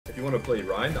If you want to play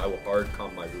Rein, I will hard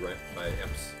comp my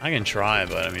imps. I can try,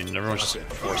 but I mean, everyone's just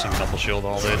forcing double shield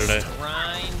all day today.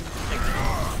 Rein.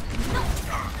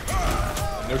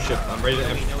 No shit, I'm ready to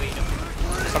imp.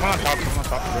 Someone on top, someone on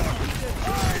top.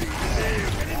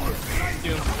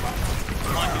 Doom.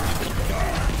 Come on, Doom.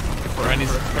 Ryan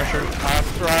needs pressure. I'm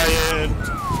trying.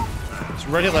 Just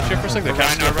ready left here for a second. The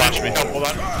cast gonna flash me. Oh, hold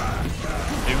on.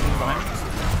 Doom behind.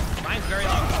 Rein's very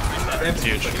low. It's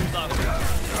huge. Doom's low.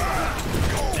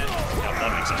 Yeah, that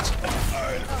makes sense.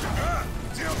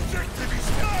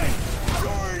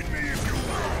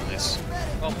 Nice.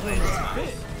 Well played.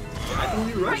 I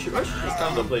think we rush this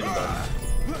time to play the guns.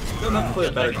 You don't have to play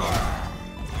a better comp.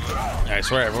 Yeah, I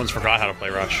swear, everyone's forgot how to play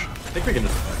Rush. I think we can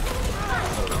just... I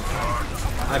don't know.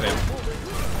 I have imp.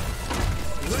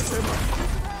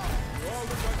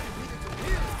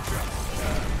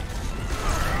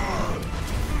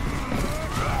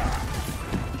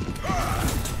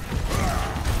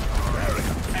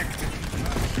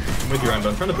 I'm with you, Ryan, but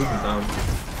I'm trying to boot them down. I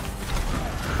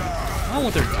don't know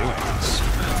what they're doing.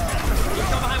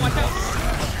 Go behind, watch out.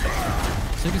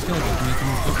 Take a skeleton. Can you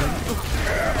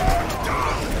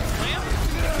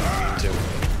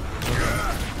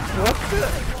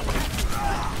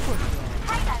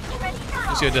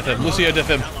Lucio diff him. Lucio diff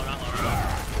him.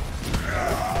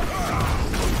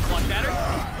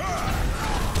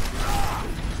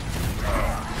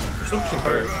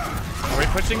 Are we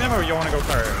pushing them or you want to go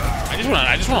card? I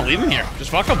just want to leave him here. Just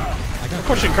fuck him. I'm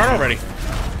pushing card already.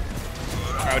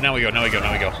 Alright, now we go.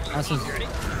 That's just...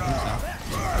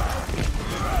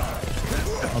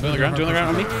 Two on the ground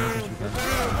on me.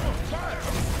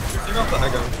 Take off the high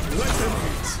ground.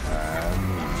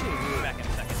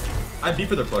 I beat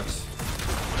for their flex.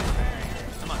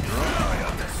 Come on.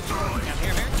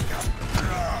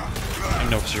 I have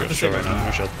no shield right now.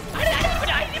 No shield. I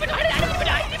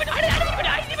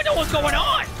didn't even know what's going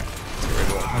on.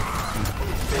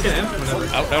 Take an imp whenever.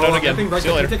 Out again. See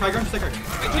you later. Take high ground, just take high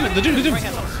ground. The dude.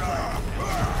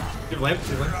 Give lamp,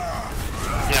 give lamp.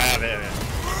 Yeah, I have it.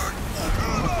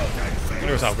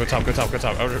 Go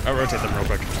top. I'll rotate them real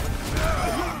quick.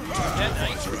 Yeah,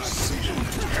 nice.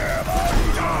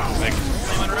 Like,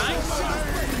 Flame on Rein.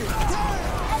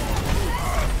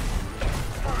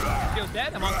 Skill's dead.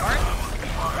 I'm on card.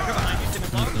 Go behind you. Tim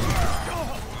is low.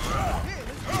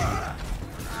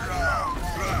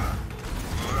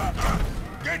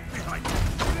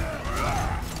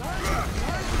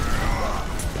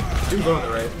 Dude's on the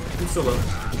right. He's still low.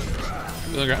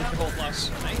 on the ground. Hold low. Nice.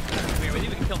 We're with you.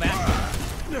 We can kill back.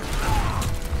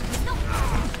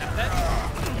 Half dead.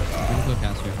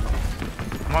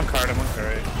 I'm on card, I'm on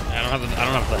card. I don't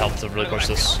have the health to really push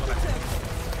this. We're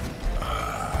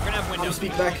gonna have windows.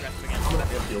 Speak back. I'm gonna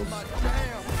have heals.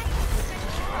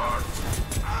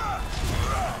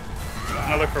 I'm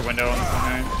gonna look for window on the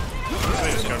phone. So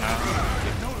just go now.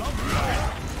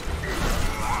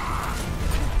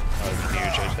 That would be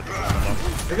huge. I just hit the window. I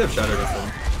think I've shattered this one.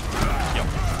 Yep.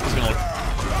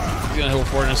 He's gonna heal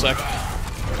forward in a sec.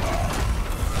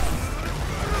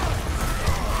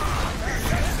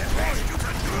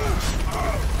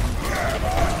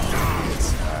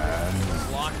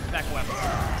 Lock. Back weapon.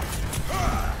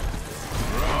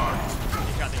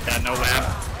 Yeah, no lamp.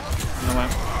 No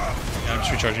lamp. Yeah, I'm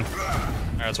just recharging.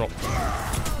 Alright, let's roll.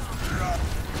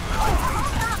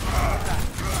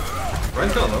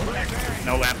 Ryan's down low.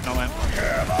 No lamp. No lamp for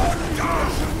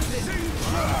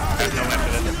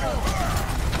this.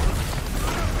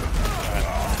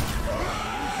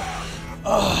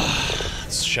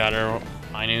 Let's shatter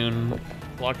high noon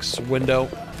flux window.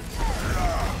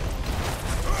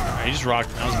 Alright, he just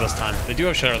rocked. That was the best time. They do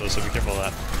have shatter though, so be careful of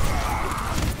that.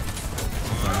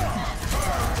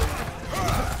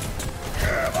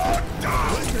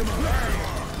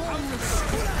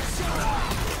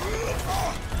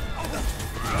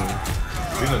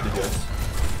 We know DPS.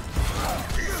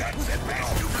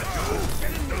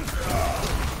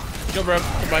 Go, bro.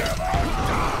 Goodbye.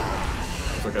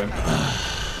 It's okay.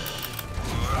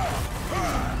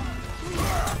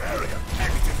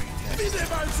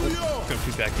 Go,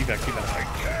 keep back.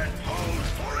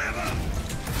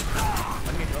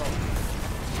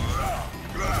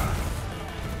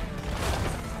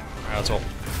 Alright, let's roll.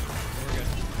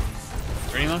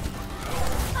 Ready, man?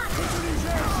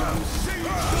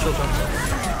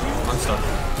 I'm stuck.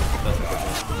 That's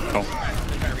unfortunate. Oh.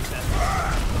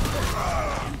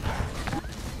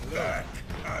 Back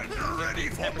and ready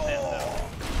for more.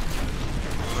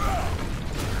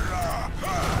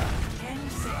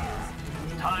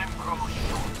 Time grows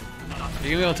short. Are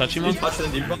you gonna be able to touch him, man? Touch the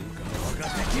deep one.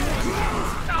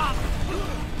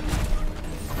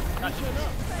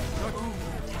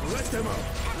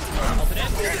 Ult it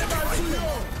in.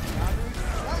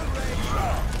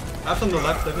 Half on the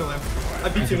left, definitely left. I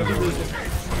beat you, I beat you.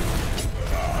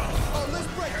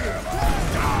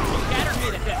 Scatter me,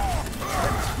 that's it.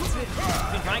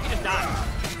 Then Ryan can just die.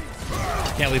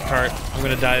 Can't leave cart. I'm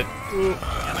gonna die. Ooh.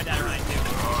 Yeah, my dad Ryan too.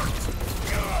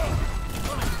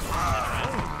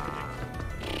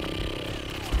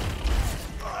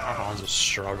 Our Hanzo's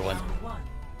struggling.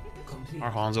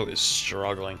 Our Hanzo is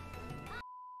struggling.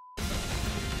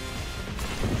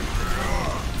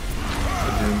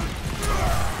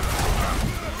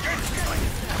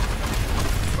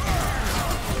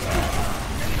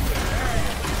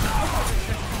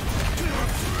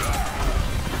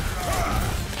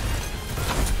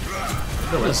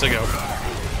 Let's go.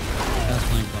 That's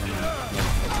playing bottom right.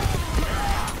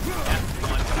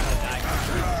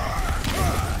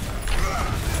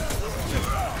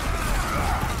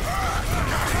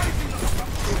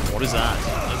 What is that?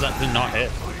 Does that did not hit?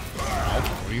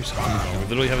 What are you talking about? We're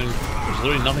literally having. There's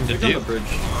literally nothing to He's on do. the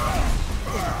bridge.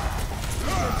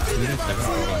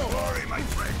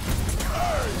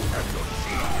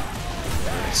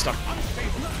 It's stuck.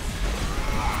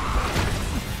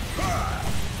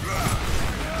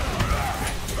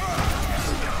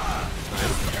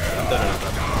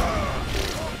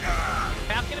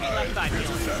 Cap's gonna be left side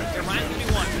healing. Yeah, Ryan's gonna be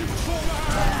one.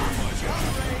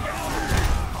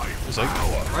 It's like,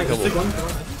 Alright, let's take one.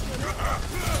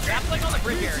 Cap's like on the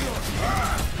bridge area.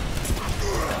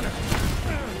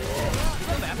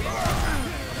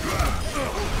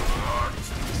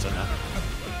 it's done now.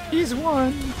 He's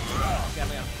one. Yeah,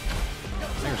 yeah.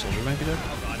 Singer Soldier might be dead.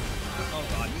 Oh god. Oh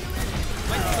god.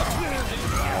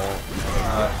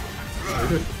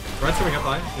 Ryan's coming up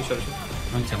high. He shut it.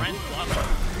 Run 10. Ryan's lost.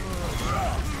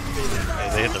 Hey,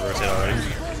 they hit the rotate already.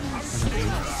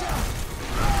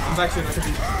 I'm back soon. I can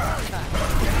beat.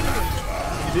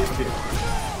 You beat him.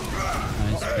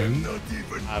 Nice boom.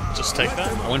 Just take that.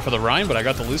 I went for the Ryan, but I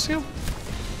got the Lucio.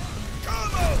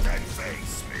 Come out and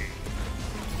face me.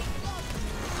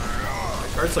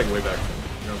 Cart's like way back.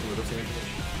 You know, what's he making?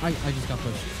 I just got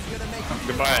pushed.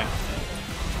 Goodbye.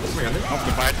 What's my under? Oh,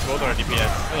 goodbye to both our DPS.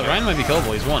 Oh, the Ryan might be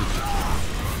killable. He's one.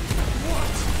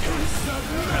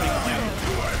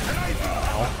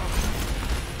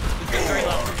 He's very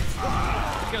low.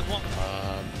 He goes one.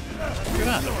 Look at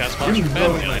that. The cast box from bed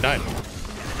and I died.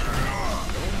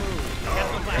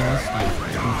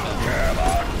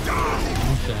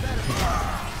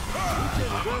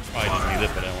 Oh, I didn't need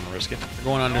it, but I don't want to risk it. We're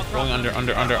going under. Going under.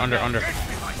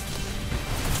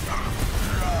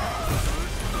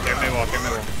 Get me wall, get me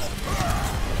wall.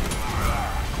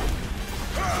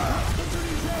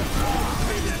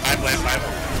 Five land, five.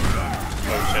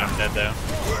 Oh shit, I'm dead there.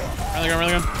 Really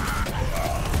gun.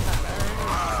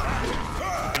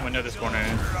 I'm window this corner.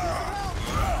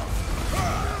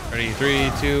 Ready?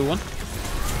 3, 2, 1.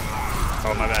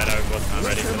 Oh my bad, I was not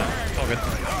ready for that. All good.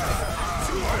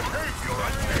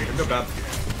 Go back.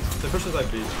 The pushes I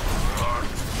beat.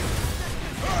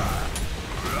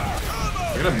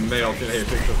 We're gonna mail to a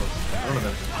picture of them. I don't know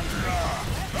that.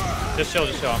 Just chill, I'm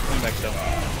coming back still.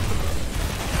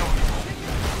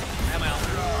 I'm out.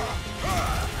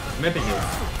 Mapping heals.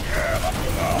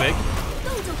 Big.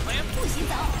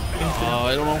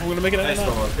 I don't know if we're gonna make it out Nice of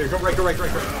one. Here, go right.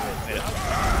 Made it.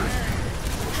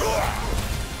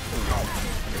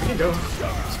 You can go.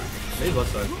 Maybe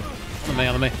left side. On the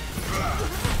May.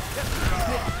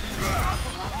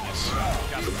 Nice.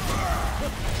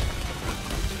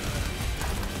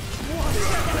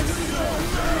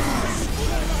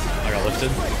 I got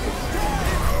lifted.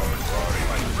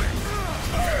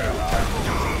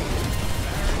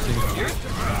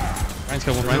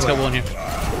 Ryan's got one in here.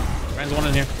 Ryan's one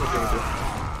in here.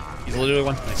 He's literally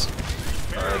one. Nice.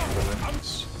 Alright.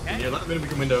 Yeah, let him in, we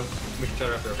can window. We can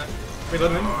shatter after, okay? Wait,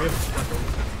 let him in. We have.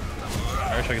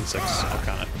 Irish Dragon 6. I'll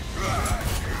count it.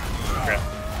 Okay.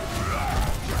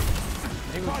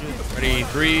 Ready?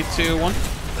 3, 2, 1.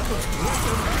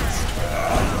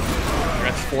 I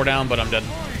got 4 down, but I'm dead.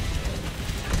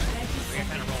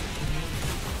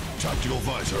 Tactical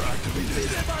visor activated.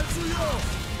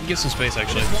 Give some space,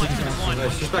 actually.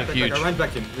 Nice, just back. Huge. Ryan's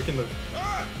back in. We can move.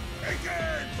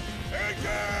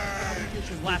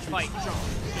 Last fight.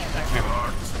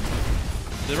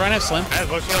 Did Ryan have Slam? I have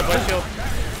blood shield.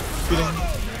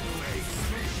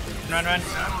 Run.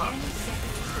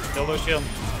 Still low shield.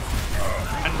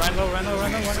 Run low.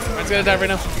 Ryan's gonna die right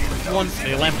now. One.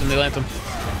 They lamped him.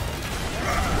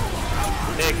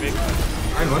 Big.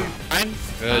 Ryan won. Ryan.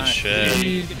 Good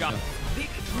shit. Good job.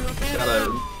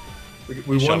 We Good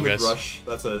won job, with guys. Rush.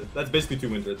 That's basically 2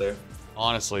 wins right there.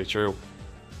 Honestly, true.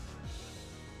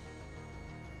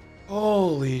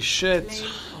 Holy shit.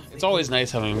 It's always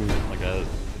nice having like a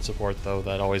support though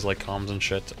that always like comms and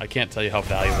shit. I can't tell you how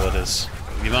valuable it is.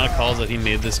 The amount of calls that he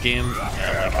made this game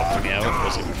that like helped me out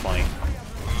was even funny.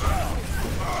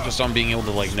 Just on being able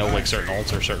to like know like certain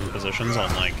ults or certain positions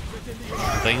on like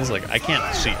things, like I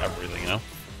can't see everything, you know?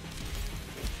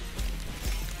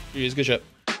 He's good shit.